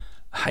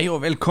Hei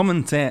og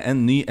velkommen til en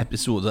ny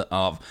episode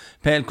av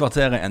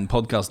PL-kvarteret, en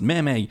podcast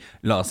med meg,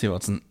 Lars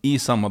Sivertsen, i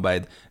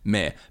samarbeid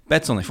med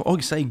Betsson. Jeg får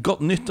også si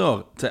godt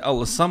nyttår til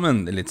alle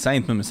sammen. Det litt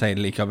sent, men vi sier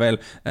det likevel.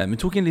 Vi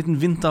tok en liten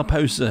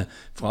vinterpause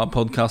fra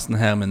podcasten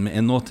her, men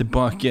vi nå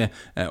tilbake,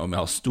 og vi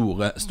har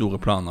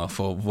store planer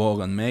for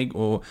våren. Meg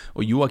og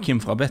Joakim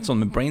fra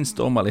Betsson, vi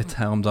brainstormet litt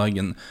her om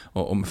dagen,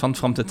 og vi fant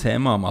frem til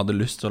temaet vi hadde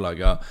lyst til å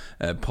lage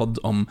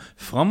podd om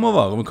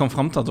fremover. Og vi kom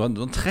frem til at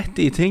det var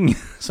 30 ting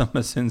som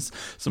vi synes,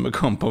 som vi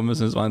kom på vi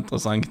synes var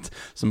interessant,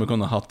 som vi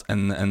kunne hatt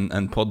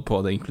en podd på.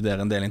 Det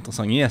inkluderer en del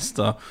interessante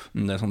gjester.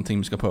 Det sånne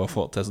ting vi skal prøve å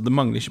få til, så det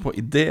mangler ikke på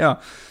ideer.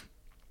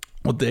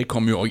 Og det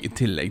kommer jo også i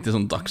tillegg til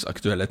sånne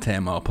dagsaktuelle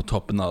temaer på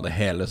toppen av det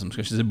hele, som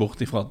skal ikke se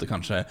bort ifra at det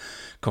kanskje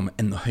kommer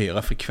enda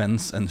høyere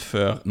frekvens enn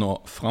før nå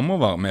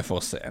fremover. Vi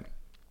får se.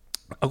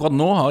 Akkurat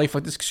nå har jeg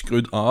faktisk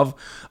skrudd av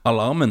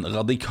alarmen,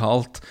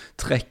 radikalt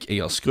trekk.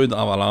 Jeg har skrudd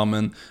av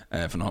alarmen,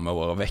 for nå har vi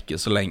vært vekke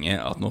så lenge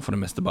at nå får det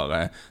meste bare,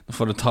 nå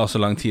får det ta så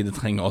lang tid det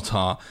trenger å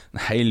ta en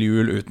hel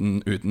jul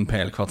uten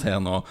PL-kvarter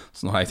nå,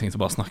 så nå har jeg tenkt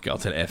å bare snakke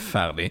til det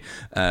ferdig.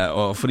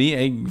 Og fordi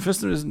jeg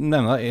først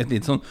nevner et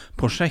litt sånn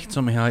prosjekt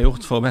som jeg har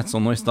gjort for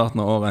Betsson nå i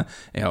starten av året.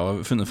 Jeg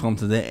har funnet frem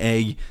til det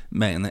jeg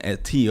mener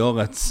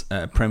 10-årets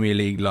Premier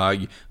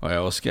League-lag, og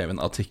jeg har skrevet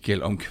en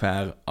artikkel om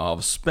hver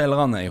av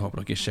spillerne. Jeg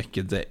håper dere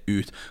sjekker det ut.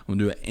 Om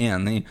du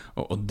enig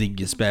og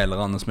digger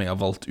spillerne som jeg har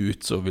valgt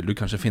ut, så vil du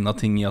kanskje finne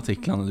ting i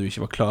artiklene du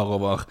ikke var klar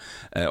over.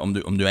 Om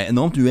du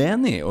enormt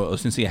uenig og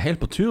synes jeg helt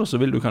på tur, så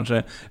vil du kanskje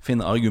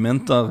finne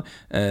argumenter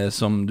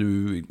som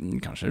du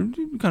kanskje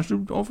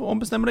du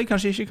ombestemmer deg,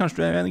 kanskje ikke,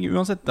 kanskje du uenig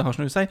uansett, det har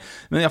ikke noe å si.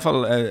 Men i hvert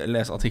fall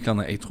les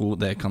artiklene, jeg tror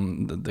det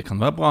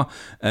kan være bra.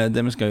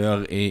 Det vi skal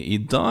gjøre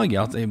i dag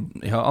at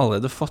jeg har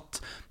allerede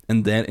fått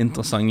en del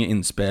interessante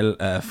innspill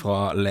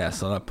fra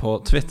lesere på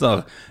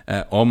Twitter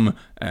om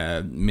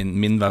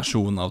min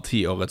versjon av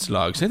 10-årets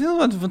lag. Så jeg tror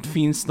det var en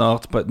fin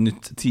start på et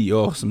nytt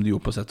 10-år, som det jo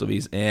på sett og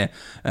vis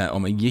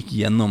om jeg gikk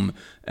gjennom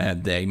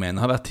det jeg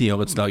mener har vært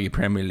 10-årets lag i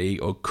Premier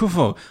League, og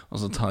hvorfor. Og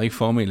så tar jeg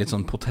for meg litt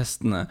sånn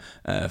protestene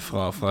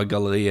fra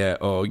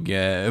galleriet, og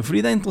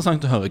fordi det er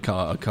interessant å høre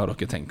hva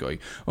dere tenker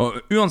også.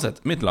 Og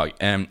uansett, mitt lag,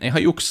 jeg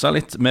har juksa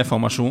litt med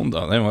formasjon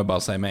da, det må jeg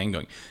bare si med en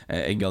gang.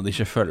 Jeg hadde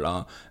ikke følge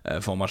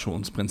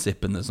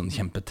formasjonsprinsippene sånn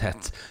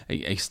kjempetett.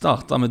 Jeg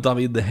startet med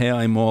David De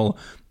Gea i mål.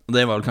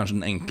 Det var vel kanskje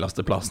den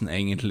enkleste plassen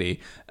egentlig.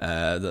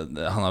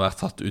 Han har vært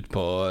tatt ut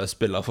på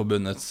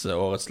Spillerforbundets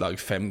årets lag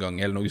 5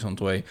 ganger eller noe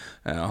sånt, tror jeg.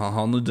 Han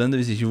har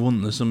nødvendigvis ikke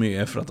vunnet så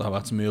mye for at det har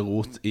vært så mye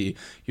rot i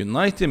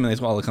United, men jeg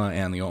tror alle kan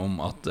være enige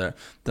om at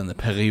denne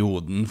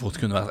perioden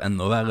fort kunne vært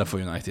enda verre for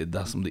United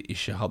dersom de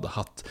ikke hadde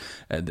hatt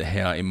det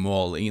her i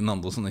mål. Ingen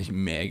andre sånne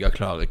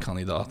megaklare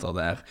kandidater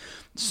der,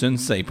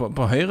 synes jeg.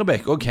 På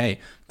høyrebekk, ok,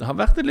 det har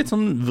vært et litt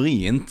sånn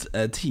vrient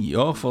 10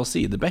 år for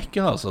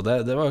sidebekker, altså.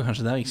 Det var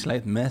kanskje der jeg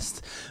sleit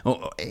mest.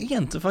 Og jeg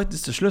endte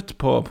faktisk til slutt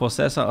på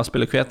Cesar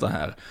Azpilicueta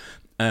her.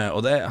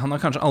 Og han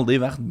har kanskje aldri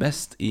vært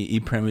best i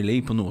Premier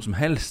League på noe som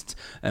helst,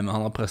 men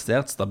han har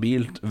prestert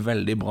stabilt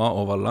veldig bra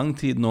over lang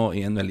tid nå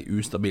i en veldig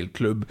ustabil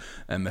klubb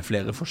med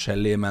flere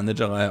forskjellige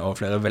managere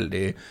og flere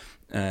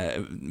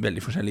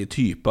veldig forskjellige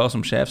typer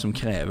som sjef, som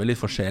krever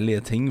litt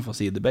forskjellige ting for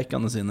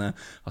sidebekkene sine.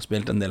 Har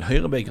spilt en del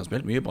høyrebekk, har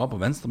spilt mye bra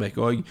på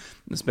venstrebekk også.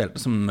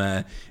 Spilte som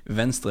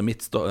høyre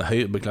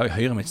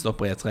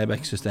midtstopper i et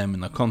trebekkssystem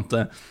under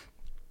Conte.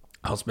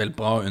 Har spilt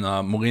bra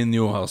under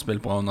Mourinho, har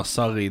spilt bra under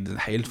Sarri.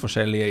 Helt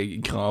forskjellige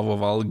krav og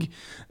valg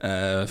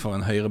for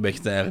en høyrebekk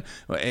der.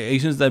 Og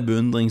jeg synes det er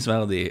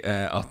beundringsverdig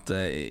at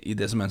i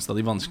det som er en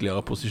stadig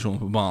vanskeligere posisjon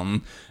på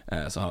banen,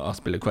 så har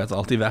Azpilicueta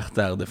alltid vært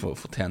der. Det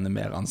fortjener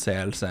mer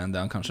anseelse enn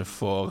det han kanskje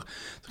får.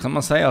 Så kan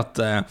man si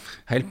at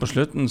helt på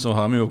slutten så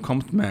har vi jo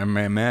kommet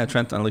med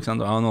Trent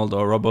Alexander-Arnold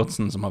og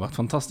Robertson, som har vært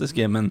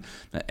fantastiske, men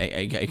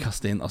jeg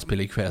kaster inn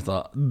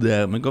Azpilicueta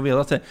der. Vi går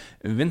videre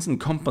til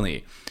Vincent Kompany,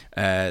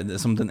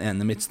 som den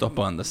ene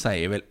midtstopperen. Det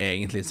sier vel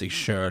egentlig seg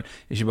selv.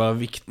 Ikke bare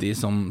viktig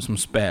som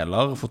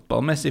spiller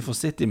fotballmessig for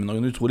City, men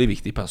også en utrolig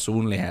viktig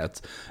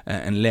personlighet.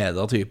 En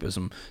ledertype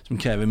som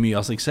krever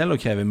mye av seg selv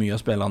og krever mye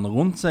av spillerne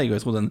rundt seg. Og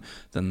jeg tror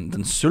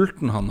den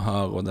sulten han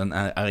har og den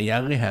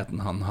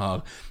ærgjerrigheten han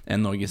har,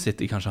 Norge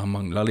City kanskje har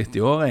manglet litt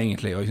i år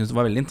egentlig. Og jeg synes det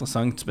var veldig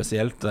interessant,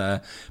 spesielt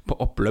på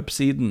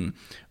oppløpssiden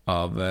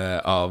av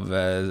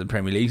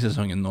Premier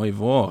League-sesongen nå i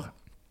vår.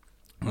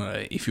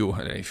 I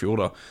fjor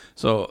da,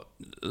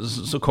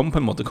 så kom på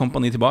en måte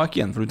Kompany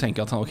tilbake igjen, for du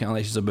tenker at han er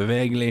ikke så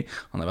bevegelig,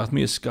 han har vært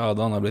mye skadet,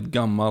 han har blitt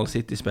gammel,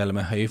 City-spiller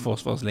med høy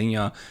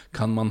forsvarslinje.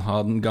 Kan man ha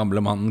den gamle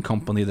mannen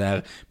Kompany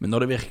der? Men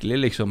når det virkelig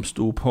liksom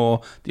sto på,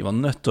 de var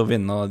nødt til å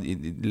vinne.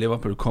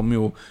 Liverpool kom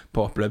jo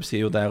på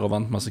oppløpssiden der og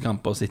vant masse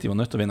kamper, og City var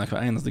nødt til å vinne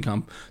hver eneste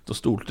kamp. Da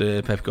stolte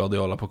Pep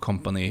Guardiola på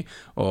Kompany,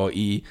 og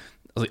i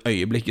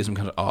øyeblikket som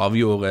kanskje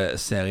avgjorde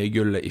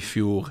seriegullet i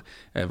fjor,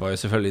 var jo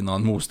selvfølgelig når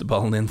han moste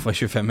ballen inn fra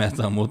 25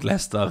 meter mot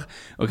Leicester.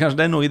 Og kanskje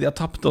det er noe de har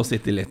tapt å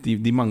sitte litt.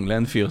 De mangler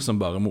en fyr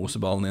som bare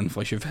moser ballen inn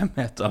fra 25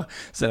 meter,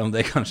 selv om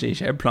det kanskje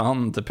ikke er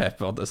planen til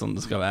Pep, at det er sånn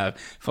det skal være.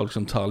 Folk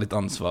som tar litt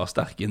ansvar,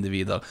 sterke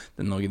individer.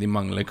 Det er noe de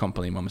mangler.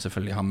 Kompany må vi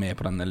selvfølgelig ha med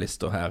på denne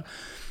lista her.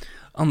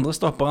 andre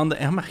stopperne,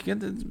 jeg merker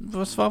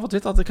på svar for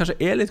Twitter at det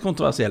kanskje litt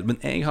kontroversielt, men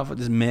jeg har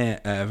faktisk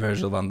med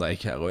Virgil van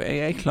Dijk her, og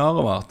jeg klar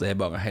over at det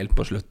bare helt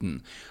på slutten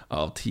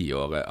av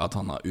 10-året at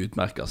han har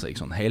utmerket seg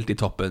sånn helt i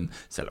toppen,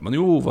 selv om han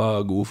jo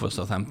var god for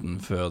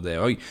Southampton før det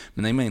også,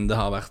 men jeg mener det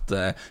har vært,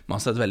 man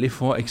har sett veldig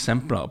få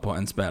eksempler på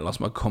en spiller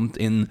som har kommet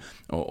inn,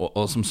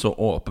 og som så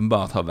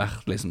åpenbart har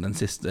vært liksom den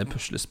siste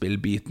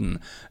puslespillbiten,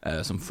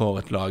 som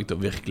får et lag til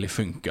å virkelig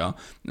funke,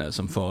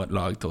 som får et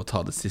lag til å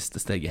ta det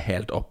siste steget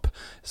helt opp,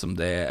 som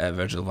det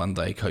Virgil van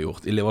Dijk har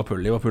gjort i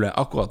Liverpool. Liverpool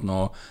akkurat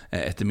nå,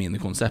 etter mine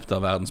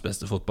konsepter, verdens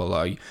beste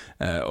fotballag,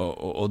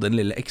 og den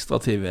lille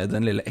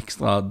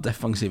ekstra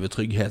defensive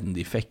tryggheten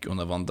de fikk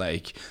under Van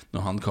Dijk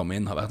når han kom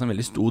inn, har vært en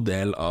veldig stor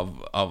del av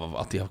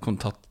at de har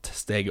kunnet tatt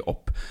steget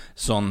opp.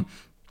 Sånn,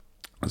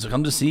 så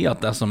kan du si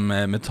at dersom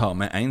vi tar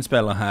med en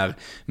spiller her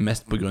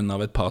mest på grunn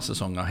av et par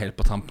sesonger helt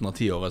på tampen av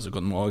 10-året, så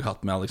kunne vi også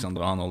hatt med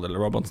Alexander Arnold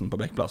eller Robertson på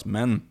backplass,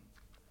 men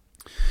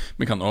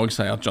vi kan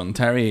også si at John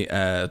Terry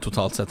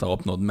totalt sett har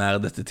oppnådd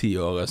mer dette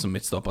 10-året som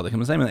midtstopper, det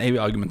kan man si, men jeg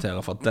vil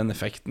argumentere for at den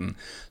effekten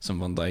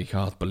som Van Dijk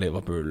har hatt på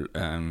Liverpool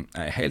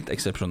helt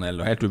eksepsjonell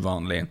og helt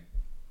uvanlig,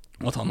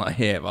 og at han har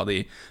hevet de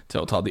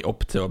til å ta de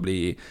opp til å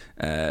bli,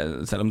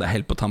 selv om det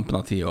helt på tampen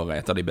av 10-året,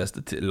 et av de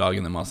beste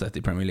lagene vi har sett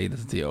i Premier League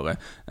dette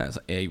 10-året,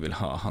 så jeg vil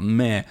ha han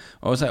med.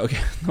 Og si, ok,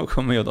 nå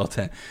kommer jeg jo da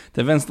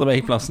til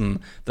venstrebekkplassen,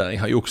 der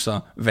jeg har juksa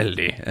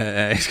veldig.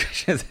 Jeg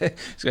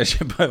skal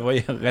ikke prøve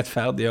å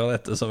rettferdiggjøre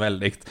dette så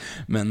veldig,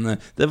 men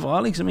det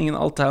var liksom ingen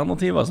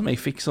alternativer som jeg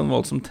fikk sånn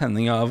voldsom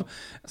tenning av.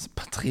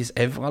 Patrice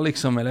Evra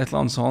liksom, eller et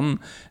eller annet sånn,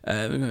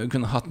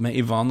 kunne hatt med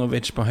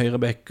Ivanovic på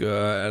høyrebekk,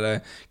 eller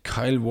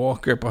Kyle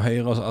Walker på høyre,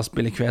 og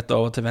spille Kveta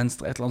over til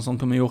venstre, et eller annet sånt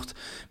kunne vi gjort,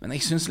 men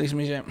jeg synes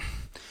liksom ikke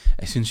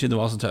det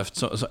var så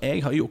tøft, så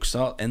jeg har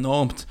juksa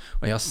enormt,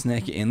 og jeg har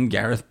sneket inn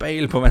Gareth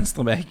Bale på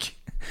venstrebekk.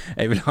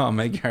 Jeg vil ha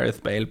med Gareth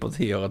Bale på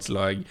 10-årets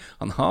lag.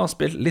 Han har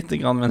spilt litt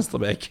grann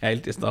venstrebekk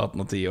helt i starten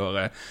av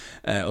 10-året,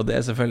 og det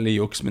selvfølgelig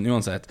juks, men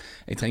uansett,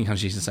 jeg trenger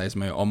kanskje ikke si så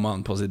mye om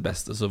han. På sitt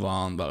beste så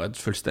var han bare et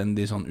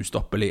fullstendig sånn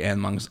ustoppelig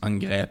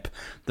enmannsangrep.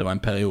 Det var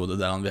en periode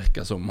der han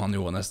virket som han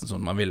gjorde nesten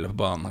sånn man ville på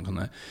banen. Han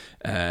kunne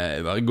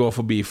bare gå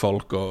forbi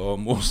folk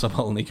og morse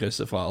ballen i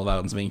krysset fra all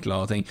verdens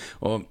vinkler og ting,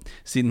 og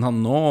siden han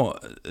nå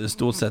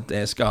stort sett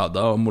skadet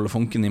og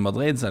molefonken i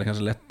Madrid, så det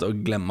kanskje lett å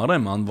glemme det,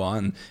 men han var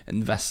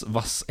en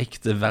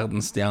vassekte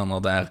verdensstjerner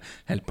der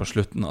helt på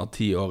slutten av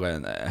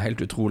 10-året,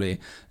 helt utrolig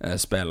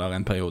spiller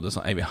en periode,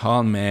 så jeg vil ha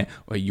han med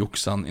og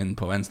jukse han inn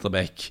på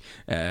venstrebekk,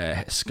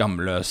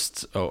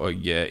 skamløst,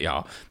 og ja,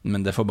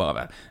 men det får bare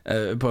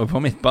være.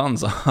 På midtbanen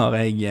så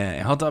har jeg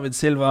har David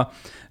Silva,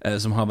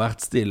 som har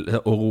vært stille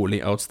og rolig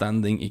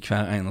outstanding i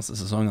hver eneste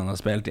sesong han har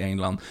spilt i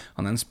England.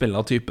 Han en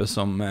spillertype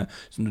som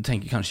du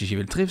tenker kanskje ikke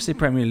vil trives i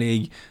Premier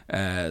League,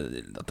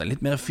 at det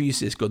litt mer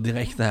fysisk og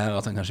direkte her,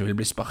 at han kanskje vil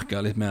bli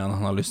sparket litt mer enn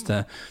han har lyst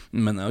til,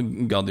 men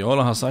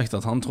Guardiola har sagt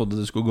at han trodde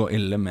det skulle gå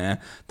ille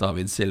med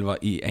David Silva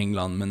i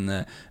England,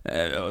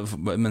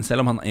 men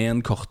selv om han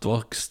en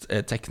kortvokst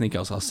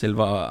tekniker, så har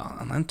Silva,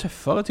 han en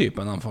tøffere type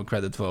enn han får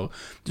credit for.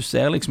 Du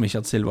ser liksom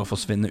ikke at Silva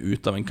forsvinner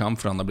ut av en kamp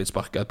fordi han har blitt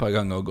sparket et par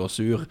ganger og går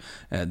sur.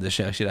 Det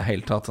skjer ikke i det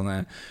hele tatt.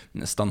 Han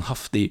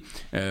standhaftig,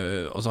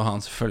 og så har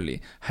han selvfølgelig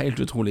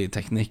helt utrolig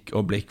teknikk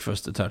og blikk,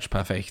 første touch,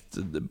 perfekt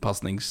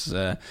passnings,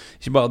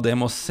 ikke bare det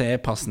med å se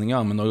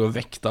passninger, men også å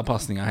vekte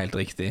passninger helt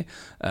riktig.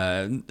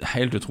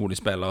 Helt utrolig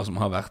spiller som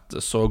har vært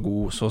så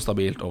god, så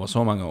stabilt over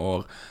så mange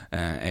år.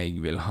 Jeg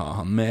vil ha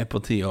han med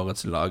på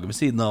 10-årets lag. Ved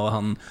siden av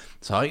han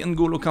så har jeg en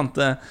N'Golo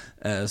Kanté,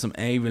 som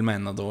jeg vil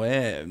mene da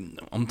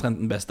omtrent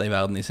den beste i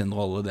verden i sin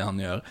rolle, det han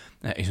gjør.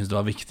 Jeg synes det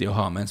var viktig å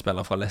ha med en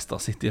spiller fra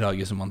Leicester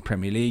City-laget som vant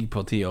Premier League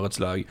på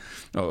 10-årets lag,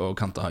 og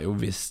Kanté har jo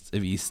vist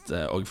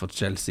og fått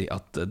Chelsea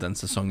at den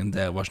sesongen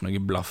der var ikke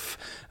noe blaff.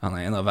 Han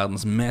en av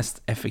verdens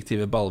mest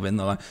effektive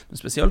ballvinnere, men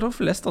spesielt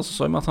for Leicester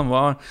så vi at han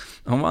var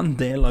en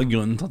del av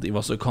grunnen til at de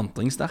var så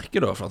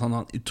kontringssterke da, for at han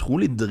har en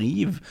utrolig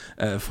driv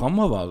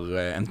fremover,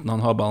 enten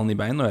han har ballen i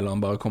beina eller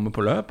han bare kommer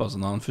på løp. Altså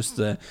når han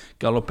først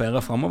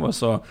galopperer fremover,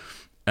 så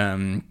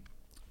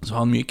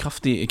har han mye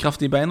kraftig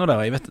i beina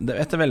der. Jeg vet det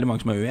er veldig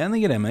mange som er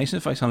uenige i det, men jeg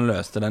synes faktisk han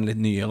løste den litt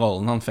nye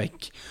rollen han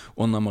fikk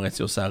under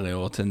Maurizio Sarri,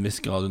 og til en viss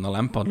grad under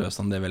Lampard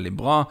løste han det veldig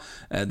bra.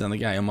 Denne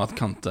greia om at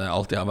Kanté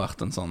alltid har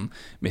vært en sånn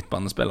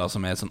midtbanespiller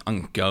som et sånn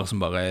anker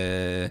som bare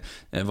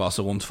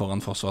vaser rundt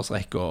foran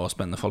forsvarsrekk og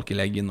spenner folk i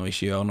leggen og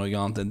ikke gjør noe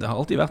annet, det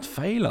har alltid vært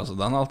feil. Altså.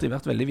 Det har alltid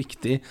vært veldig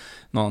viktig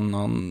når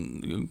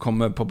han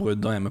kommer på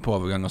brudd og med på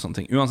overgang og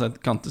sånne ting.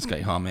 Uansett, Kanté skal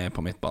jeg ha med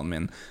på midtbanen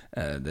min.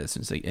 Det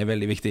synes jeg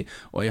veldig viktig,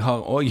 og jeg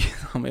har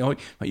også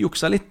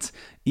juksa litt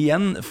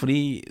igjen,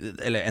 fordi,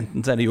 eller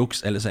enten så det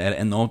juks, eller så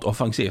det enormt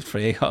offensivt,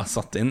 fordi jeg har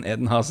satt inn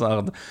Eden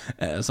Hazard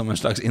som en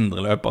slags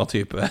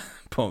indreløper-type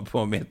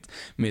på mitt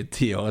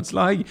 10-årets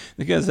lag.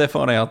 Du kan se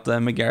for deg at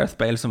med Gareth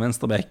Bale som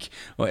venstreback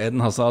og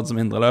Eden Hazard som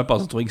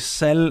indreløper, så tror jeg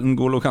selv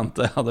N'Golo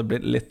Kanté hadde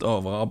blitt litt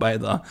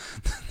overarbeidet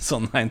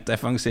sånn rent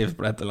defensivt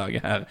på dette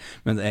laget her,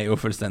 men det jo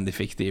fullstendig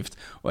fiktivt,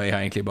 og jeg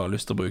har egentlig bare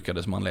lyst til å bruke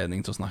det som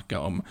anledning til å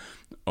snakke om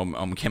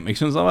hvem jeg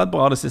synes har vært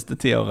bra det siste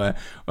 10-året,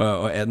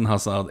 og Eden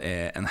Hazard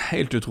en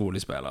helt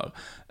utrolig spiller.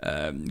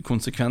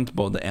 konsekvent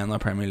både en av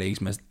Premier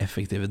Leagues mest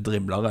effektive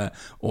driblere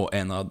og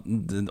en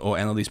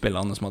av de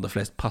spillerne som hadde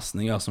flest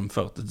passninger som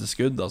førte til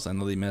skudd, altså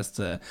en av de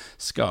mest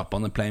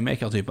skapende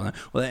playmaker-typene.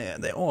 Og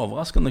det er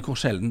overraskende hvor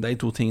sjelden de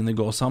to tingene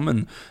går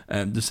sammen.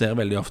 Du ser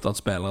veldig ofte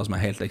at spillere som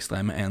er helt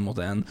ekstreme en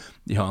mot en,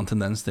 de har en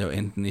tendens til å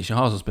enten ikke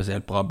ha så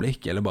spesielt bra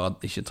blikk, eller bare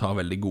ikke ta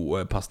veldig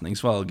gode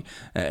passningsvalg.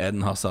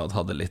 Eden Hazard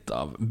hadde litt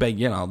av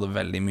begge, han hadde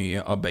veldig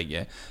mye av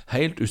begge.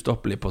 Helt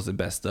ustoppelig på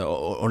sitt beste,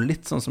 og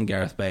litt sånn som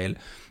Gareth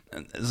Bale,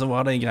 så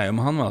var det en greie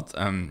med han var at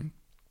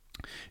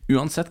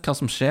uansett hva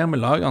som skjer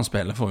med laget han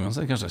spiller for,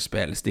 uansett hva slags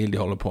spillestil de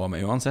holder på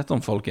med, uansett om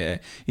folk er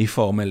i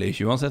form eller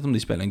ikke, uansett om de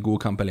spiller en god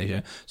kamp eller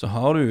ikke, så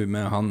har du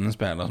med han en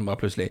spiller som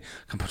bare plutselig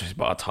kan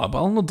bare ta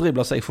ballen og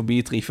drible seg forbi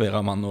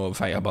 3-4 mann og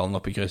feie ballen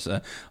opp i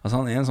krysset. Altså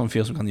han er en sånn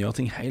fyr som kan gjøre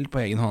ting helt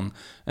på egen hånd,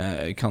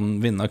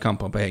 kan vinne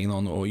kamper på egen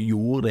hånd, og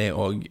gjorde det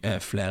også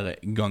flere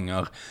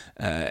ganger.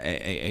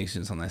 Jeg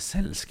synes han er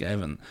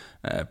selvskreven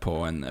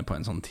på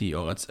en sånn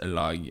 10-årets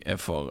lag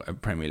for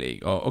Premier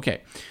League. Og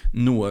ok,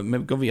 noe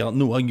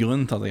av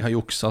grunnen til at jeg har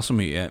jukset så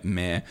mye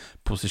med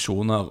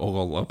posisjoner og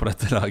roller på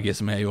dette laget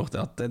som jeg har gjort,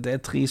 at det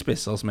er 3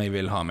 spisser som jeg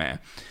vil ha med.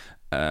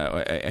 Og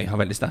jeg har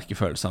veldig sterke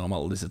følelser om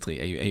alle disse 3.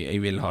 Jeg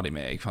vil ha de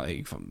med. Jeg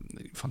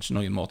fant ikke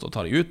noen måte å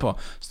ta de ut på,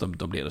 så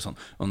da blir det sånn.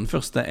 Og den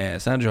første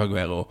er Sergio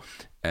Aguero.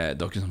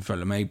 Dere som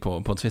følger meg på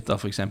Twitter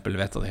for eksempel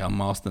vet at jeg har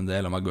mast en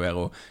del om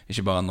Aguero,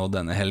 ikke bare nå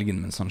denne helgen,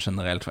 men sånn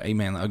generelt, for jeg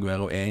mener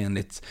Aguero er i en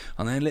litt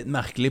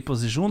merkelig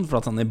posisjon, for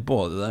at han er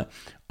både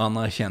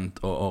anerkjent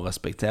og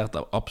respektert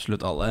av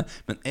absolutt alle,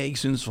 men jeg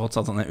synes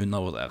fortsatt han er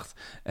undervurdert.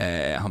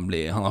 Han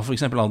har for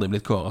eksempel aldri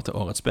blitt kåret til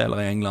årets spiller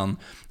i England,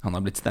 han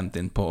har blitt stemt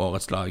inn på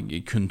årets lag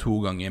kun 2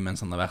 ganger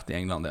mens han har vært i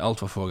England, det er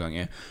alt for få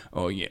ganger,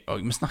 og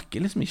vi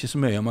snakker liksom ikke så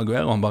mye om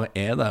Aguero, han bare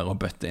er der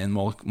og bøtter inn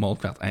mål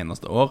hvert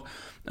eneste år,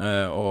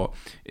 og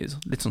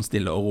litt sånn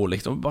stille og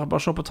rolig, og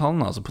bare se på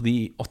tallene, altså på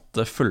de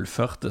 8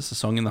 fullførte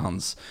sesongene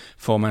hans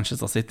for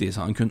Manchester City,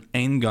 så han kun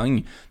 1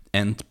 gang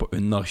endt på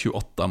under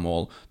 28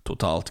 mål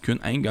totalt. Kun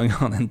 1 gang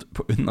han endt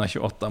på under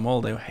 28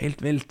 mål. Det er jo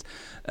helt vilt.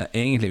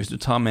 Egentlig, hvis du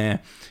tar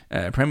med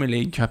Premier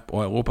League Cup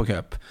og Europa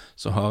Cup,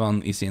 så har han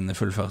i sine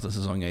fullførte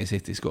sesonger i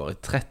City skåret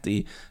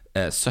 30,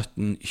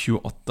 17,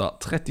 28,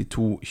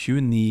 32,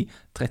 29,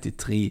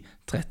 33,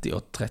 30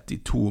 og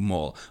 32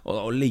 mål, og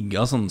å ligge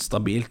sånn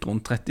stabilt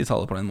rundt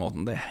 30-tallet på den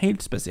måten, det er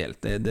helt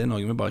spesielt. Det er noe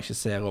vi bare ikke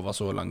ser over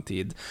så lang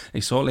tid.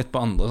 Jeg så litt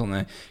på andre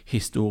sånne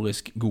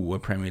historisk gode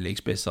Premier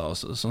League-spisser,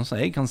 sånn som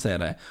jeg kan se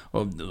det,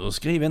 og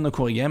skriv inn og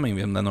korriger meg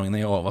om det er noen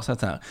jeg har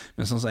oversett her,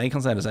 men sånn som jeg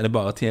kan se det, så er det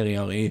bare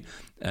Thierry Henry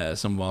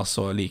som var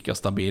så like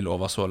stabil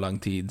over så lang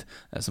tid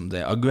som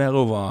det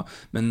Aguero var,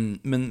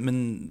 men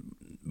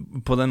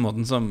på en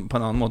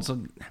annen måte så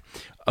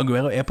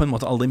Aguero er på en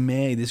måte aldri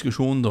med i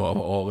diskusjonen da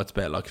over årets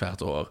spiller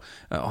hvert år,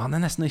 og han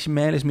er nesten ikke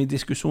med liksom, i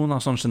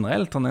diskusjoner sånn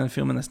generelt. Han er en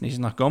fyr vi nesten ikke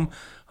snakker om,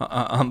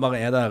 han bare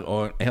er der,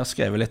 og jeg har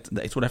skrevet litt,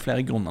 jeg tror det er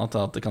flere grunner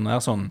til at det kan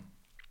være sånn.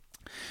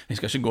 Jeg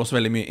skal ikke gå så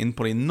veldig mye inn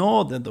på det nå,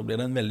 da blir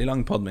det en veldig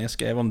lang podd, men jeg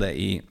skrev om det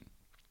i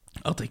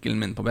artikkelen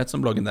min på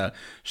Betsson-bloggen der.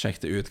 Sjekk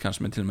det ut,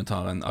 kanskje vi til og med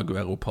tar en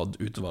Aguero-podd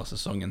utover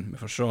sesongen,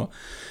 vi får se.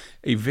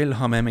 Jeg vil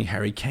ha med meg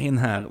Harry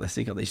Kane her. Det er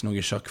sikkert ikke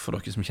noe sjokk for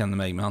dere som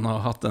kjenner meg, men han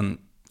har hatt en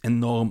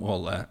enorm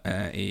rolle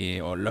i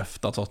å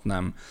løfte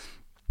Tottenham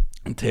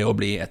til å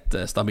bli et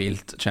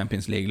stabilt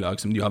Champions League-lag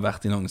som de har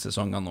vært i noen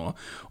sesonger nå,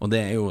 og det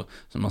er jo,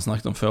 som man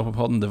snakket om før på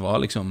podden, det var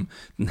liksom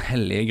den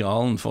hellige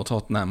gralen for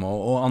Tottenham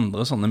og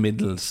andre sånne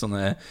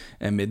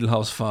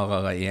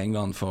middelhavsfarere i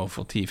England for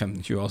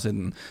 10-15-20 år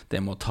siden. Det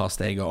må ta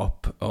steget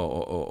opp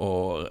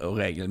og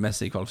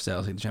regelmessig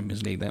kvalifisere seg til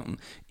Champions League. Det er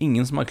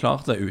ingen som har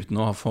klart det uten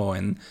å få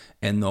en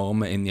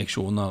enorme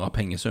injeksjoner av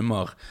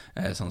pengesummer,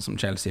 sånn som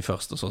Chelsea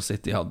først og så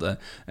City hadde.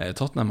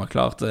 Tottenham har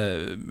klart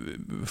det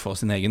for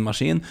sin egen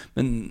maskin,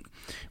 men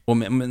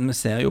vi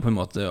ser jo på en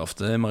måte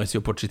ofte Mauricio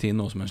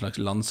Pochettino som en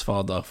slags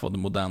landsfader for det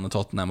moderne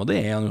Tottenham, og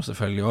det er han jo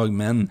selvfølgelig også,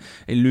 men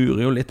jeg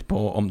lurer jo litt på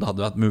om det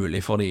hadde vært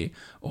mulig for de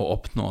å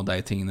oppnå de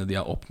tingene de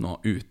har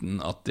oppnådd uten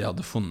at de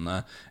hadde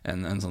funnet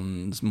en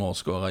sånn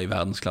småskårer i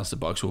verdensklasse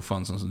bak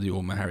sofaen, sånn som de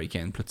gjorde med Harry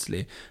Kane.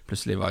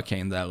 Plutselig var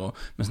Kane der, og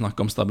vi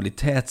snakker om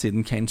stabilitet.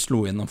 Siden Kane slo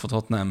innom for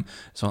Tottenham,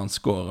 så han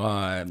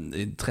skåret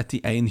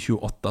 31,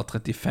 28,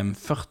 35,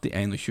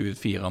 41 og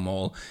 24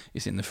 mål i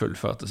sine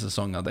fullførte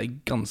sesonger. Det er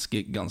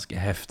ganske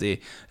heftig.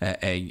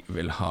 Jeg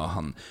vil ha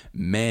han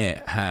med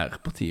her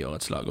på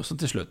 10-årets lag. Og så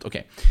til slutt, ok,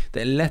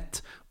 det er lett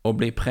å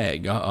bli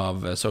preget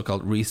av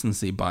såkalt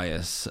recency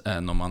bias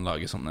når man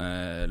lager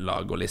sånne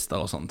lag og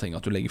lister og sånne ting,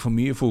 at du legger for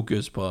mye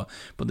fokus på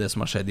det som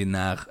har skjedd i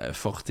nær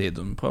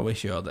fortid, og prøver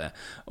ikke å gjøre det.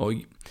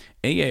 Og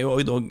jeg er jo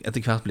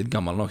etter hvert blitt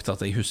gammel nok til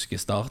at jeg husker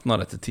starten av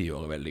dette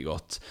 10-året veldig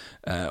godt,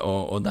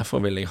 og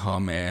derfor vil jeg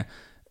ha med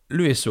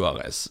Luis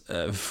Suárez,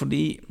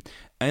 fordi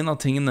en av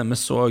tingene vi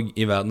så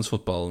i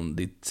verdensfotballen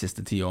de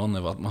siste 10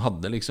 årene var at vi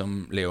hadde liksom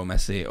Leo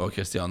Messi og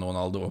Cristiano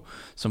Ronaldo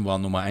som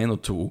var nummer 1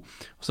 og 2,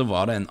 og så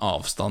var det en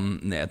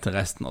avstand ned til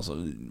resten. Altså,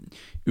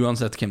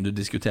 uansett hvem du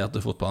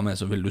diskuterte fotball med,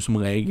 så vil du som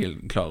regel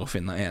klare å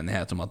finne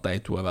enighet om at de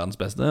to er verdens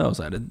beste, og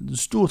så er det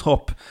et stort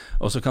hopp,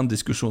 og så kan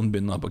diskusjonen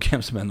begynne på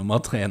hvem som er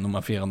nummer 3,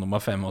 nummer 4,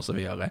 nummer 5 og så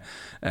videre.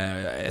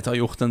 Jeg har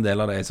gjort en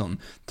del av det i sånn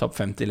topp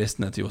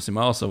 50-listene til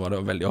Josimar, så var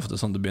det veldig ofte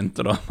sånn det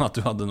begynte da, at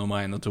du hadde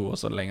nummer 1 og 2 og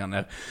så lenger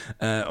ned.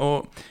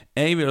 Og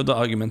jeg vil jo da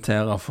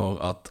argumentere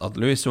for at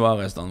Luis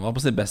Suárez, da han var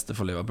på sitt beste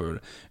for Liverpool,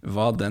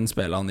 var den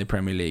spilleren i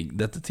Premier League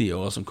dette 10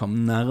 året som kom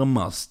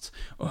nærmest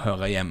å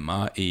høre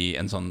hjemme i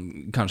en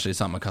sånn, kanskje i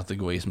samme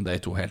kategori som de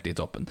to helt i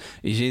toppen.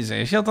 Jeg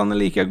sier ikke at han er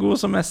like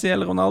god som Messi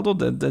eller Ronaldo,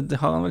 det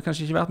har han vel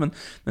kanskje ikke vært,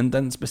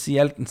 men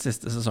spesielt den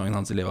siste sesongen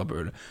hans i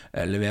Liverpool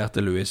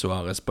leverte Luis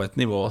Suárez på et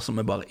nivå som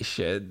vi bare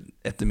ikke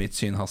etter mitt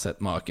syn har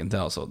sett maken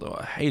til. Altså, det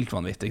var helt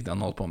vanvittig det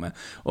han holdt på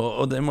med,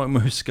 og det må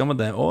vi huske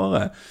med det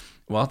året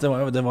var at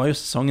det var jo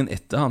sesongen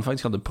etter han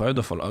faktisk hadde prøvd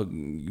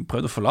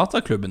å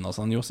forlate klubben.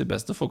 Altså han gjorde sitt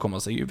beste for å komme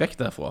seg vekk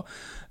derfra,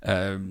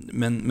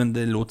 men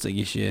det lot seg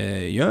ikke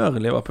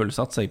gjøre. Liverpool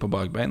satt seg på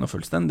bakbeina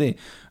fullstendig,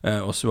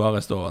 og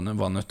Suárez da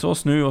var nødt til å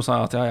snu og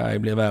sa at ja,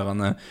 jeg blir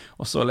værende,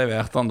 og så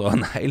leverte han da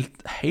en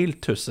helt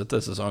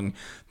tussete sesong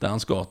der han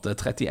skårte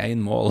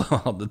 31 mål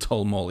og hadde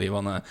 12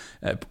 målgiverne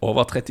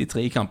over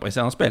 33 kamper.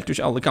 Han spilte jo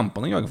ikke alle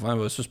kampene engang, for han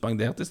var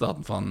suspendert i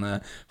starten, for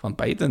han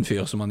beit en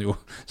fyr som han jo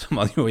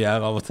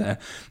gjør av og til.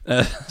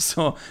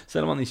 Så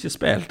selv om han ikke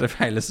spilte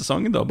hele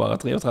sesongen da, bare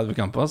 33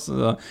 kamper,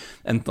 så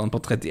endte han på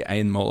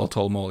 31 mål og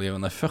 12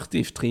 målgivende,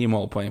 43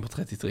 målpoeng på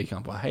 33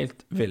 kamper,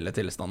 helt ville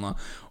tilstander.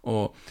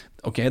 Og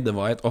ok, det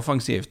var et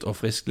offensivt og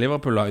friskt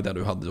Liverpool-lag der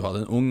du hadde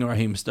en ung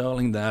Raheem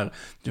Sterling der,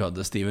 du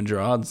hadde Steven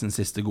Gerrard sin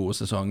siste gode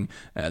sesong,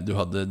 du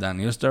hadde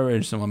Daniel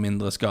Sturridge som var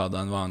mindre skadet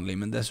enn vanlig,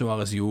 men det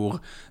Suárez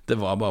gjorde, det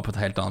var bare på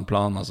et helt annet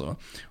plan, altså.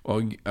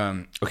 Og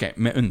ok,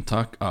 med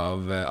unntak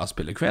av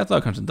Aspilicueta,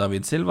 kanskje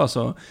David Silva,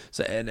 så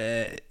er det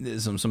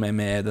som er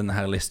med denne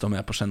her lista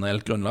mer på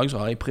generelt grunnlag,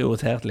 så har jeg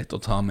prioritert litt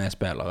å ta med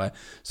spillere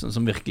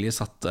som virkelig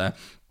satte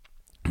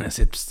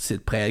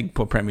sitt preg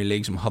på Premier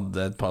League, som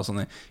hadde et par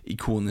sånne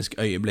ikoniske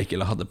øyeblikk,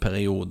 eller hadde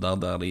perioder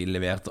der de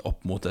leverte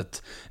opp mot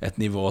et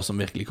nivå som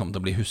virkelig kom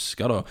til å bli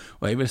husket da.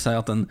 Og jeg vil si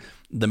at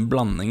den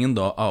blandingen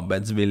da,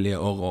 arbeidsvilje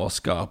og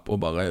råskap og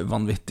bare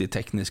vanvittig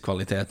teknisk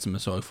kvalitet som vi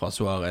så fra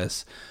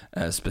Suárez,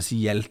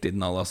 spesielt i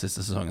den aller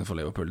siste sesongen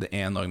for Liverpool, det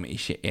er noe vi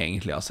ikke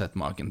egentlig har sett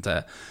maken til,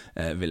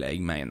 vil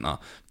jeg mene.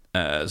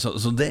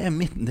 Så det er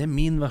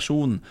min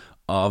versjon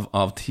av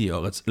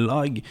 10-årets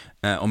lag,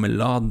 og vi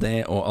la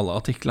det og alle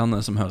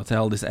artiklene som hører til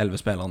alle disse 11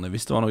 spillerne,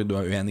 hvis det var noe du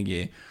er uenig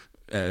i,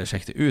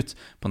 sjekk det ut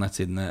på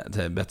nettsidene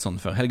til Betsson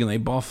før helgen.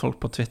 Jeg ba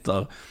folk på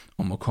Twitter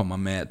om å komme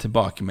med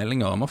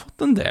tilbakemeldinger, og vi har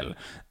fått en del.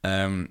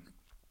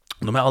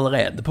 Nå er vi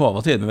allerede på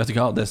overtid, men vet du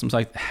hva, det er som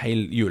sagt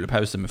hel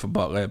julepause, vi får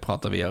bare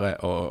prate videre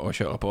og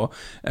kjøre på,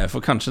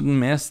 for kanskje den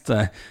mest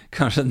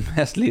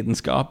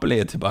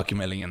lidenskapelige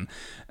tilbakemeldingen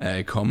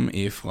kom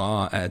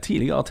ifra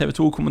tidligere TV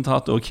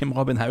 2-kommentator Kim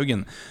Robin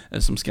Haugen,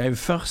 som skrev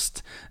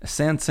først,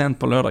 sent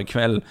på lørdag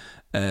kveld,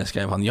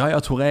 skrev han, ja,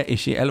 Touré,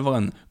 ikke i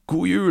elveren,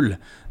 god jul!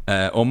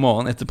 Og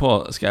morgen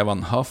etterpå skrev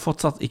han, har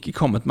fortsatt ikke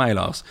kommet meg,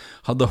 Lars.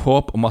 Hadde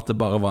håp om at det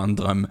bare var en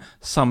drøm.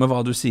 Samme hva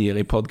du sier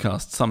i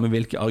podcast, samme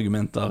hvilke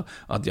argumenter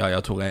at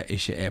Yaya Touré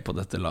ikke er på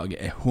dette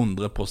laget, er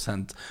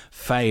 100%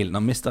 feil.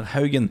 Når Mr.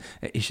 Haugen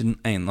er ikke den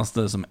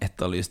eneste som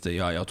etterlyste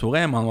Yaya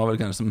Touré, men han var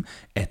vel kanskje som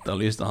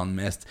etterlyste han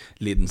mest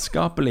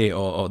lidenskapelig,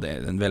 og det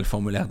er en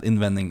velformulert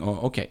innvending.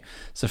 Og ok,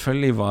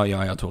 selvfølgelig var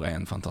Yaya Touré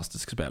en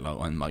fantastisk spiller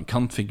og en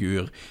markant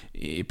figur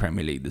i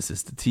Premier League det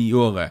siste 10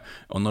 året.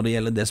 Og når det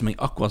gjelder det som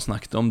jeg akkurat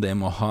snakket om, det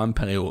med å ha en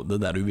periode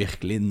der du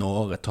virkelig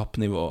når et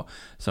toppnivå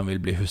som vil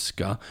bli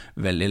husket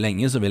veldig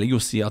lenge, så vil jeg jo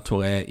si at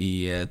Touré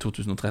i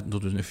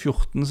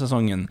 2013-2014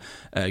 sesongen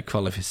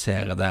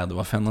kvalifiserer der. Det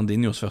var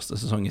Fernandinhos første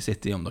sesong i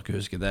City, om dere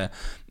husker det,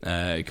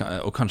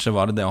 og kanskje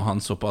var det å ha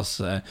en såpass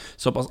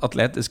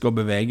atletisk og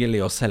bevegelig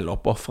og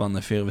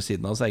selvoppofrende fyr ved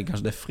siden av seg,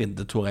 kanskje det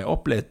fridde Touré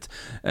opp litt,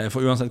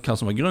 for uansett hva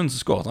som var grunn,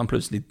 så skåret han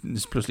plutselig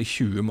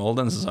 20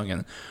 mål denne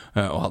sesongen,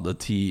 og hadde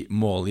 10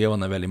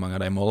 målgivende, veldig mange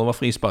av de målene var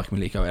frispark,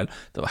 men likevel,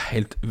 det var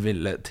helt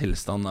ville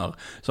tilstander.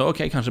 Så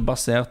ok, kanskje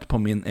basert på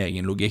min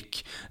egen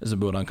logikk, så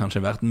burde han kanskje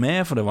vært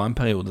med, for det var en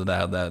periode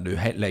der du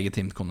helt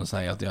legitimt kunne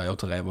si at Yaya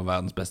Touré var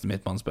verdens beste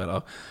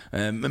midtbanespiller.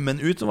 Men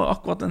utover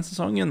akkurat den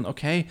sesongen,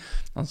 ok,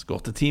 han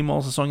skårte 10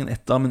 mål sesongen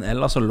etter, men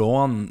ellers så lå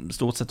han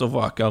stort sett og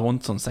vaka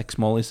rundt sånn 6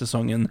 mål i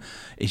sesongen,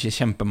 ikke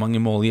kjempemange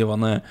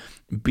målgiverne,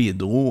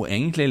 bidro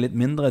egentlig litt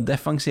mindre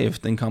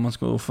defensivt enn hva man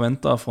skulle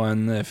forvente fra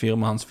en fyr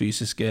med hans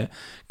fysiske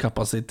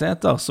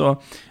kapasiteter. Så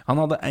han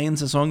hadde en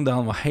sesong der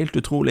han var helt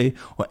utrolig,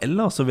 og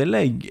ellers så vil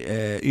jeg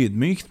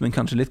ydmykt, men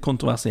kanskje litt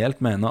kontroversielt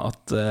mene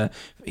at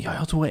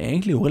jeg tror jeg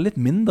egentlig gjorde litt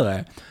mindre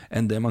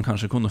enn det man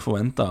kanskje kunne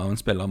forvente av en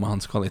spiller med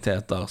hans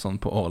kvaliteter sånn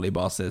på årlig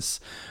basis.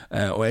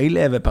 Og jeg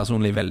lever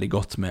personlig veldig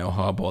godt med å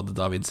ha både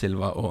David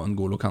Silva og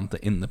N'Golo Kanté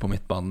inne på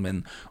midtbanen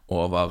min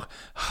over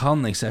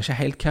han. Jeg ser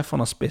ikke helt hvorfor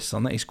han har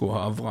spissene jeg skulle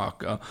ha vraka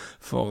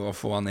for å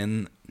få han inn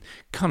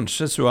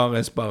Kanskje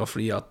Suarez bare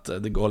fordi at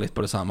det går litt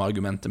på det samme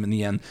argumentet, men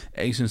igjen,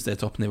 jeg synes det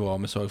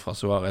toppnivået vi så fra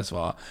Suarez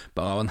var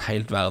bare av en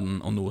helt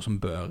verden, og noe som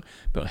bør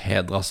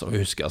hedres og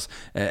huskes.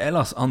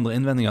 Ellers, andre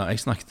innvendinger.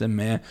 Jeg snakket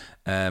med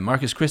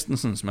Marcus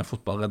Christensen, som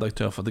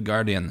fotballredaktør for The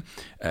Guardian,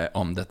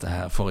 om dette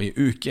her forrige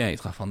uke. Jeg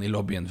traff han i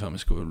lobbyen før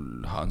vi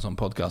skulle ha en sånn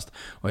podcast,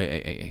 og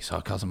jeg sa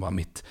hva som var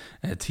mitt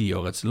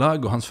 10-årets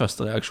lag, og hans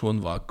første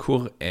reaksjon var: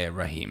 hvor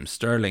Raheem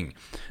Sterling?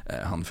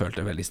 Han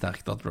følte veldig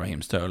sterkt at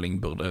Raheem Sterling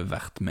burde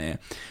vært med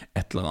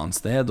et eller annet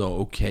sted,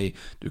 og ok,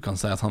 du kan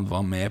si at han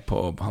var med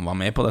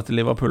på dette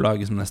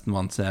Liverpool-laget som nesten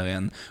vant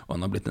serien, og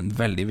han har blitt en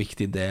veldig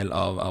viktig del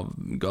av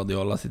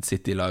Guardiola sitt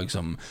City-lag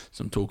som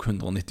tok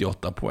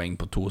 198 poeng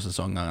på 2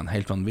 sesonger, en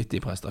helt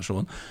vanvittig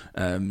prestasjon,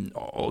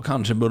 og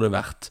kanskje burde det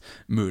vært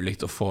mulig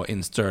å få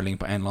inn Sterling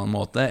på en eller annen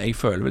måte. Jeg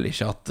føler vel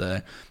ikke at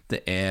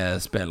det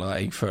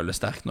spillere jeg føler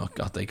sterkt nok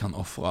at jeg kan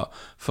offre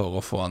for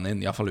å få han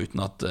inn, i hvert fall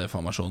uten at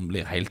formasjonen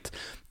blir helt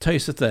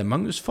tøysete.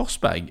 Magnus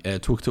Forsberg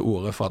tok til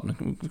orde for at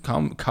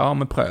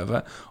vi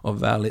prøver å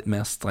være litt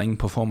mer streng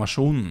på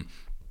formasjonen,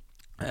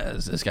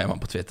 skrev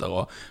han på Twitter,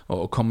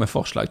 og kom med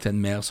forslag til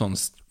en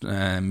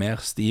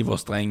mer stiv og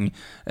streng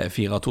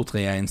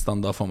 4-2-3-1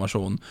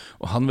 standardformasjon,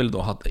 og han ville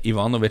da hatt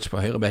Ivanovic på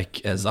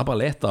høyrebekk,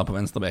 Zabaleta på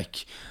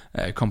venstrebekk,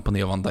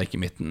 Kompany og Van Dijk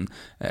i midten,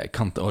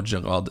 Kante og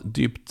Gerrard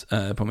dypt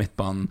på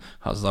midtbanen,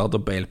 Hazard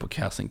og Bale på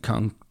hver sin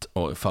kant,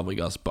 og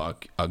Fabregas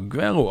bak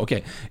Aguero. Ok,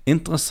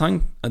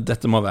 interessant,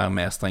 dette må være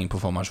mer streng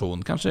på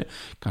formasjon. Kanskje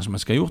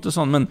vi skal gjort det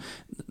sånn, men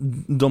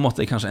da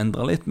måtte jeg kanskje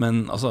endre litt.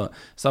 Men altså,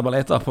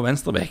 Zabaleta på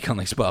venstrebekk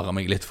kan jeg spare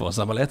meg litt for.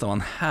 Zabaleta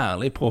var en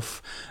herlig proff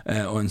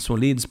og en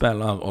solid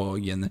spiller,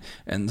 og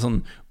en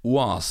sånn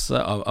oase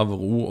av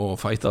ro og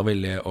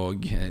fightervilje,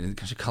 og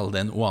kanskje kalle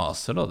det en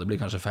oase da, det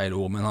blir kanskje feil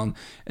ord, men han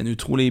en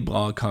utrolig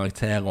bra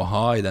karakter å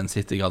ha i den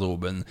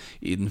City-garderoben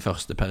i den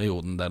første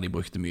perioden der de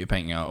brukte mye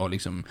penger, og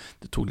liksom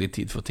det tok litt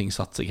tid for ting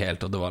satt seg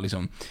helt, og det var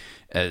liksom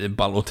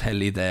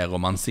Balotelli der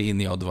og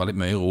Mancini, og det var litt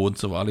mye rod,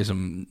 så var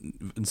liksom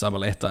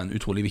Zabaleta en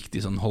utrolig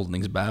viktig sånn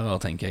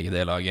holdningsbærer, tenker jeg, i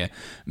det laget.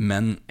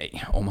 Men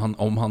om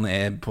han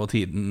på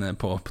tidenes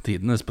på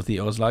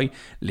 10-årets lag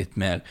litt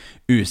mer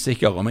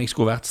usikker. Om jeg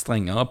skulle vært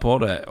strengere på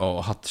det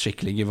og hatt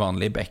skikkelige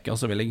vanlige bekker,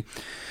 så vil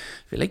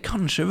jeg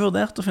kanskje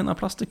vurdert å finne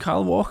plass til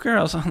Kyle Walker.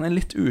 Altså, han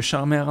litt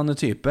usjarmerende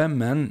type,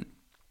 men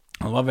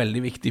han var veldig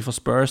viktig for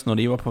Spurs når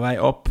de var på vei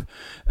opp,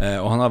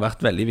 og han har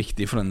vært veldig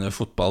viktig for denne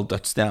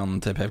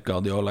fotballdødsstjernen til Pep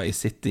Guardiola i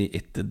City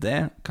etter det.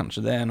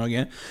 Kanskje det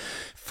noe.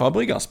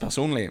 Fabregas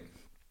personlig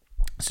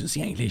synes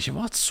jeg egentlig ikke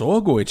var så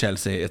god i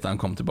Chelsea etter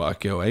han kom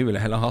tilbake, og jeg ville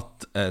heller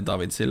hatt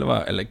David Silva,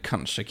 eller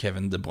kanskje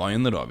Kevin De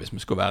Bruyne da, hvis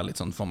vi skulle være litt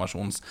sånn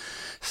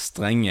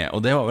formasjonsstrenge.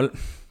 Og det var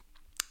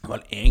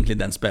vel egentlig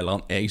den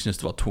spilleren jeg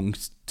synes det var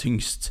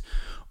tyngst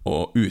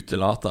å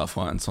utelate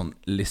fra en sånn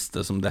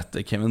liste som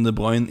dette. Kevin De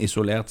Bruyne,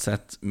 isolert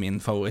sett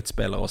min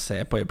favorittspiller å se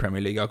på i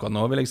Premier League akkurat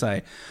nå, vil jeg si.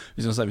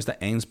 Hvis det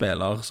en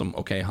spiller som,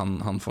 ok,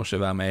 han får ikke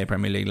være med i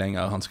Premier League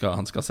lenger, han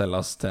skal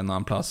selges til en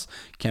annen plass,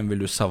 hvem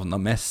vil du savne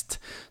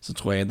mest? Så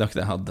tror jeg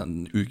dere hadde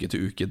den uke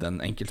til uke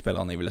den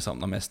enkeltspilleren jeg ville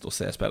savne mest å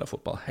se spille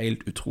fotball.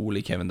 Helt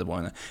utrolig Kevin De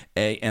Bruyne.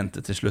 Jeg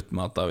endte til slutt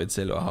med at David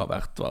Silva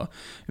var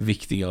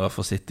viktigere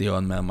for City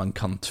og en mer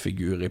markant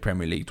figur i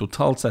Premier League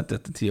totalt sett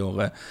etter 10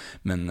 året,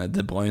 men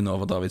De Bruyne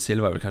over David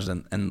Silva vel kanskje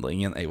den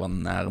endringen jeg var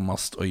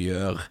nærmest å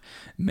gjøre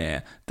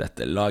med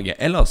dette laget.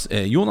 Ellers,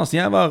 Jonas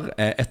Jævar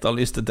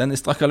etterlyste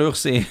Dennis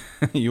Drakalursi,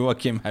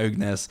 Joakim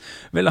Haugnes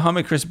ville ha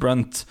med Chris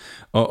Brunt,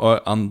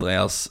 og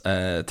Andreas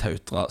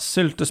Tautra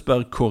Sylte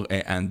spør hvor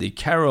Andy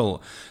Carroll.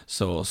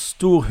 Så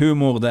stor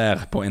humor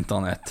der på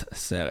internett,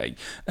 ser jeg.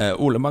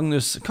 Ole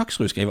Magnus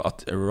Kaksrud skriver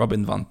at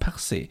Robin van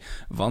Persie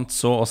vant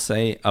så å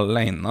si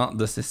alene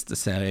det siste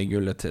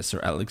seriegullet til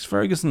Sir Alex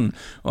Ferguson,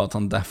 og at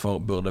han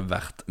derfor burde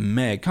vært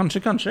med.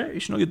 Kanskje,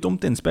 ikke noe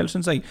dumt innspill,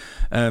 synes jeg.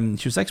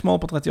 26 mål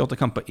på 38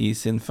 kamper i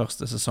sin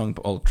første sesong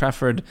på Old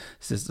Trafford,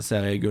 siste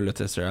seriegullet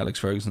til Sir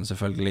Alex Ferguson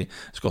selvfølgelig.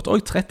 Skåret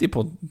også 30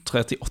 på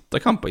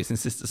 38 kamper i sin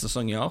siste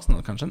sesong i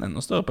Arsenal, kanskje en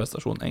enda større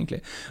prestasjon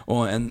egentlig,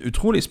 og en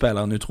utrolig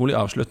spiller, en utrolig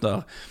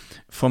avslutter.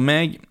 For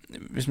meg,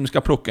 hvis vi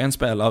skal plukke en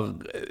spiller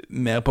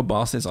mer på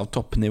basis av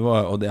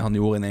toppnivået og det han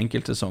gjorde i en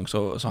enkelt sesong,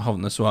 så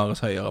havner Suarez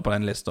høyere på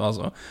den lista,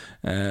 altså.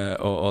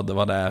 Og det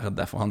var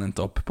derfor han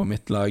endte opp på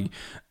mitt lag.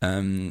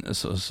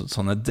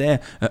 Sånn det.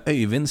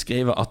 Øyvind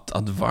skriver at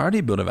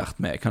Vardy burde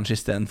vært med, kanskje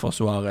i stedet for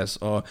Suarez,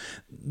 og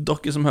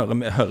dere som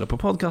hører på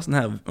podcasten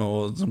her,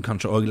 og som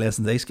kanskje også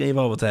leser det jeg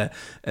skriver av og til,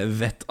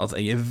 vet at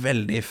jeg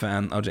veldig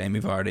fan av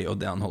Jamie Vardy og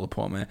det han holder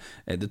på med.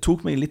 Det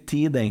tok meg litt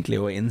tid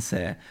egentlig å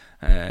innse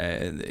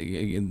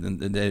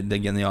det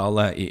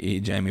geniale i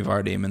Jamie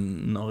Vardy, men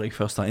når jeg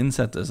først har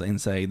innsett det, så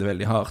innser jeg det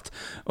veldig hardt.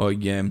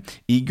 Og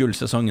i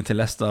gullsesongen til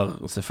Leicester,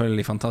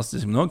 selvfølgelig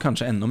fantastisk, men også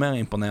kanskje enda mer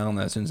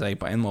imponerende, synes jeg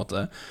på en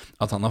måte,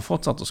 at han har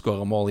fortsatt å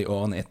skåre mål i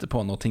årene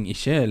etterpå, når ting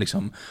ikke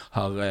liksom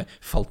har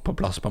falt på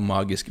plass på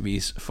magisk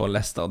vis for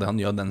Leicester. Det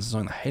han gjør denne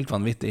sesongen er helt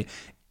vanvittig.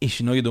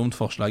 ikke noe dumt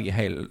forslag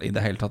i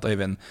det hele tatt,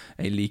 Øyvind.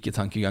 Jeg liker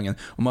tankegangen.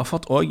 Og vi har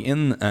fått også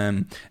inn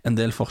en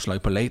del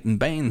forslag på Leighton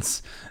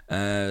Baines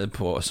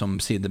som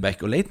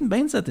sideback. Og Leighton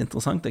Baines er et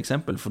interessant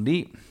eksempel,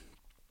 fordi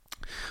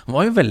han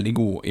var jo veldig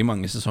god i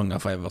mange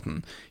sesonger for Everton.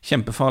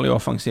 Kjempefarlig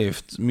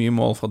offensivt, mye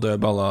mål fra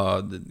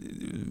dødballer,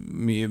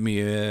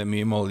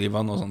 mye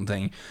målgivende og sånne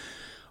ting.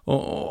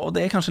 Og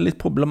det er kanskje litt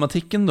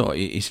problematikken da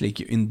i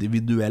slike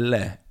individuelle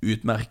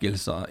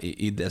utmerkelser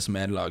i det som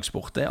er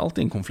lagsport. Det er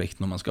alltid en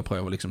konflikt når man skal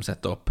prøve å liksom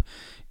sette opp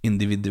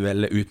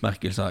individuelle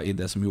utmerkelser i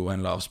det som jo er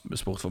en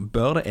lavsport. For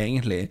bør det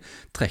egentlig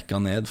trekke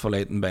ned for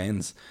Leighton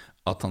Baines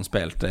at han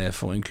spilte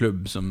for en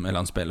klubb eller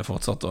han spiller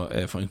fortsatt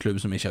for en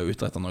klubb som ikke har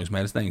utrettet noe som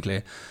helst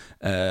egentlig,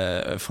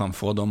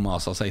 framfor å da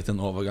mase seg til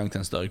en overgang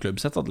til en større klubb?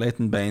 Sett at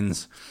Leighton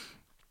Baines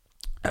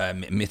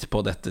midt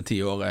på dette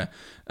 10-året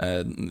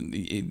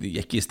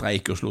gikk i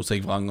streik og slo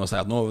seg vrang og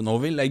sier at nå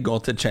vil jeg gå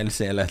til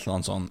Chelsea eller et eller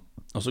annet sånt,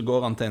 og så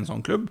går han til en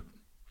sånn klubb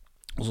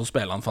og så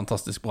spiller han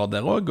fantastisk bra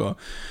der også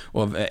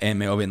og er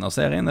med å vinne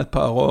serien et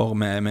par år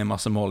med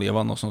masse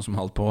målgivende og sånn som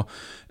holdt på.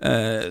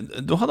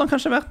 Da hadde han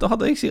kanskje da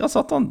hadde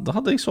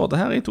jeg så det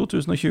her i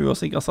 2020 og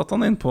sikkert satt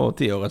han inn på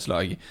 10-årets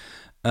lag.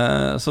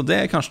 Så det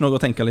er kanskje noe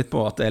å tenke litt på,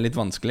 at det er litt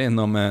vanskelig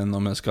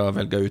når vi skal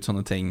velge ut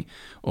sånne ting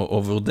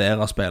og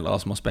vurdere spillere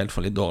som har spilt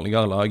for litt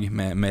dårligere lag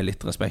med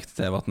litt respekt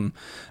til Everton.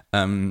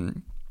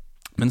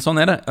 Men sånn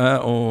er det,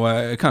 og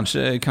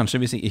kanskje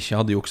hvis jeg ikke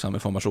hadde jukset med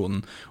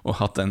formasjonen og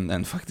hatt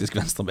en faktisk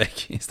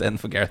venstreback i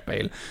stedet for Gareth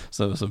Bale,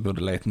 så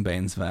burde Leighton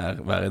Baines være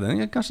i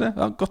den. Kanskje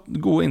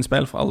gode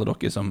innspill for alle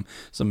dere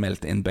som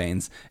meldte inn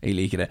Baines. Jeg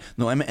liker det.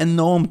 Nå er vi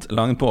enormt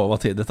langt på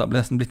overtid. Dette har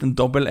nesten blitt en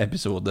dobbel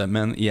episode,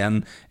 men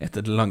igjen,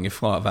 etter det lange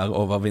fravær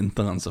over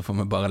vinteren, så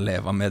får vi bare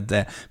leve med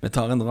det. Vi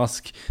tar en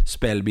rask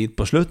spillbit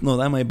på slutten,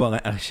 og der må jeg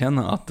bare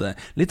erkjenne at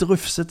litt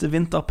rufsete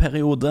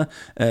vinterperiode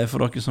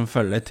for dere som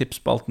følger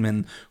tipsspalten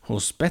min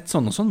hos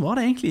Betsson, og sånn var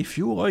det egentlig i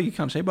fjor også.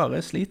 Kanskje jeg bare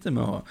sliter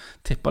med å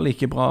tippe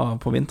like bra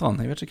på vinteren.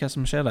 Jeg vet ikke hva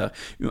som skjer der.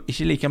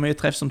 Ikke like mye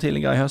treff som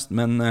tidligere i høst,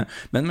 men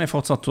vi er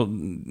fortsatt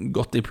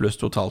godt i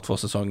pluss totalt for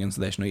sesongen,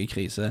 så det er ikke noe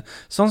krise.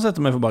 Sånn sett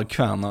vi får bare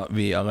kverne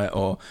videre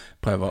og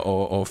prøve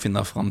å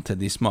finne fram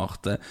til de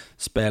smarte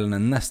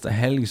spillene. Neste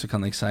helg så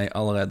kan jeg si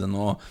allerede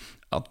nå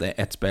at det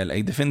er et spill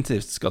jeg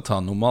definitivt skal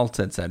ta. Normalt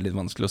sett så er det litt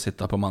vanskelig å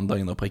sitte på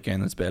mandagen og prikke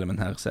inn et spill, men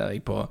her ser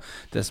jeg på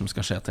det som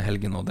skal skje til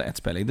helgen, og det er et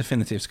spill jeg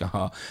definitivt skal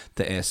ha.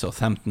 Det er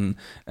Southampton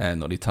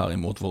når de tar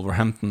imot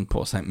Wolverhampton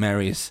på St.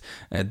 Mary's.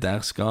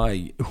 Der skal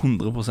jeg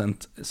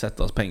 100%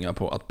 sette oss penger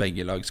på at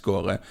begge lag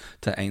scorer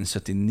til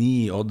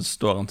 1,79 odds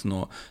står han til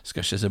nå.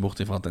 Skal ikke se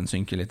bort ifra at den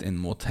synker litt inn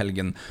mot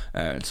helgen.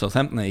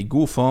 Southampton er i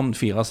god form,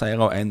 4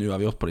 seire og 1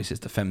 uavgjort på de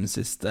siste 5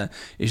 siste.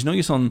 Ikke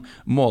noe sånn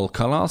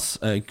målkalas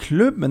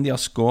klubb, men de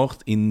har scoret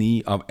i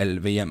 9 av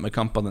 11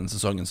 hjemmekamper denne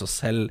sesongen, så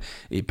selv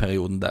i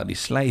perioden der de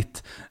sleit,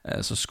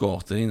 så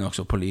skårte de nok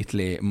så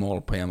pålitelig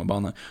mål på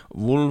hjemmebane.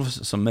 Wolves,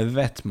 som vi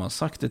vet, vi har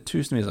sagt det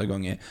tusenvis av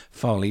ganger,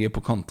 farlige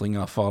på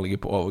kontringer, farlige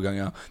på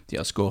overganger.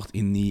 De har skåret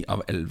i 9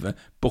 av 11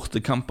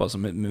 bortekamper,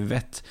 som vi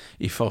vet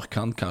i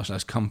forkant hva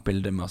slags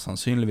kampbilde vi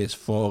sannsynligvis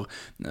får.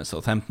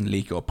 Southampton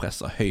liker å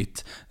presse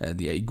høyt,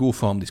 de er i god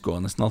form, de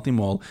skårer nesten alltid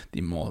mål, de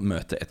må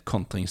møte et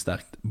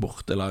kontringssterkt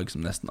bortelag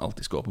som nesten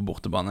alltid skårer på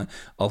bortebane.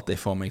 Alt det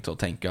får meg til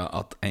å tenke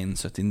at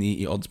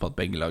 1,79 i odds på at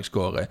begge lag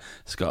skårer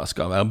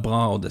skal være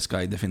bra, og det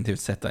skal jeg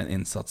definitivt sette en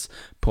innsats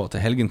på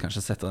til helgen.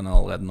 Kanskje setter den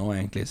allerede nå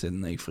egentlig,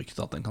 siden jeg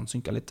frykter at den kan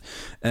synke litt.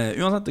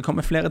 Uansett, det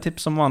kommer flere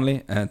tips som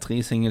vanlig.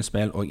 3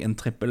 singelspill og en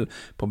trippel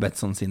på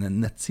Betsson sine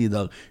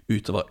nettsider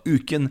utover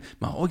uken.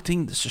 Vi har også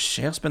ting, det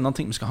skjer spennende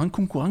ting. Vi skal ha en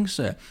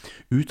konkurranse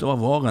utover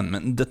våren,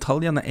 men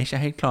detaljene er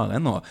ikke helt klare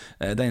ennå.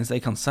 Det eneste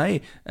jeg kan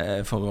si,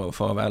 for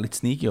å være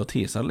litt sneaky og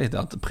tease litt,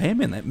 er at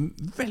premien er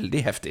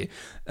veldig heftig.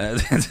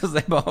 Så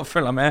jeg bare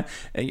følger med.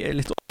 Jeg er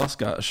litt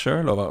overrasket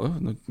selv over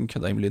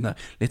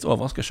litt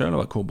overrasket selv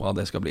over hvor bra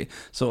det skal bli.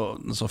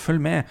 Så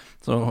følg med.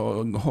 Så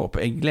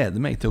håper jeg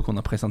gleder meg til å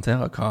kunne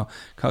presentere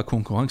hva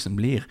konkurransen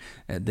blir.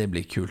 Det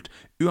blir kult.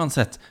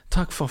 Uansett,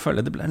 takk for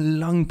følget. Det ble en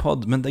lang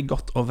podd, men det er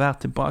godt å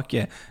være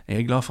tilbake.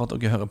 Jeg er glad for at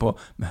dere hører på.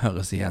 Vi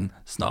høres igjen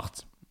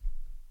snart.